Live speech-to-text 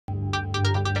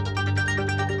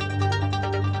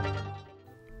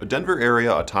Denver area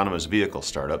autonomous vehicle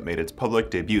startup made its public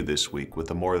debut this week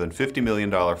with a more than $50 million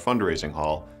fundraising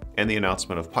haul and the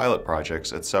announcement of pilot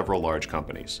projects at several large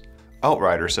companies.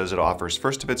 Outrider says it offers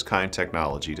first-of-its-kind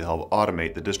technology to help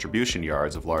automate the distribution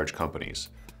yards of large companies.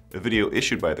 A video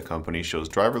issued by the company shows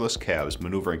driverless cabs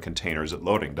maneuvering containers at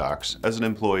loading docks as an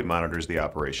employee monitors the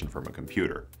operation from a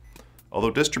computer.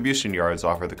 Although distribution yards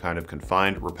offer the kind of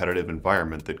confined, repetitive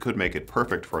environment that could make it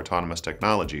perfect for autonomous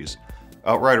technologies,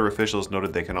 Outrider officials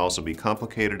noted they can also be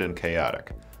complicated and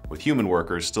chaotic, with human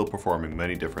workers still performing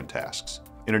many different tasks.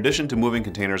 In addition to moving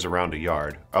containers around a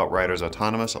yard, Outrider's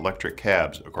autonomous electric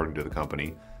cabs, according to the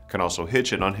company, can also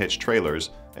hitch and unhitch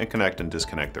trailers and connect and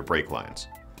disconnect their brake lines.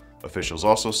 Officials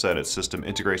also said its system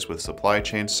integrates with supply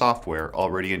chain software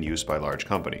already in use by large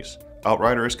companies.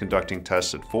 Outrider is conducting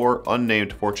tests at 4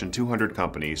 unnamed Fortune 200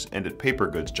 companies and at paper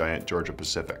goods giant Georgia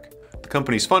Pacific. The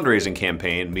company's fundraising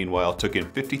campaign, meanwhile, took in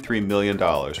 $53 million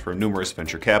from numerous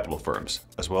venture capital firms,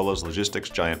 as well as logistics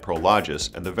giant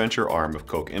Prologis and the venture arm of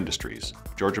Koch Industries,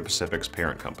 Georgia Pacific's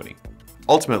parent company.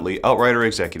 Ultimately, Outrider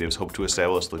executives hope to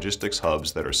establish logistics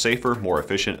hubs that are safer, more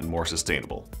efficient, and more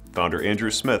sustainable. Founder Andrew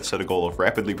Smith set a goal of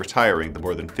rapidly retiring the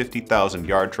more than 50,000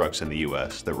 yard trucks in the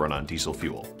US that run on diesel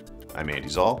fuel. I'm Andy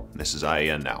Zoll, and this is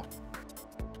IEN Now.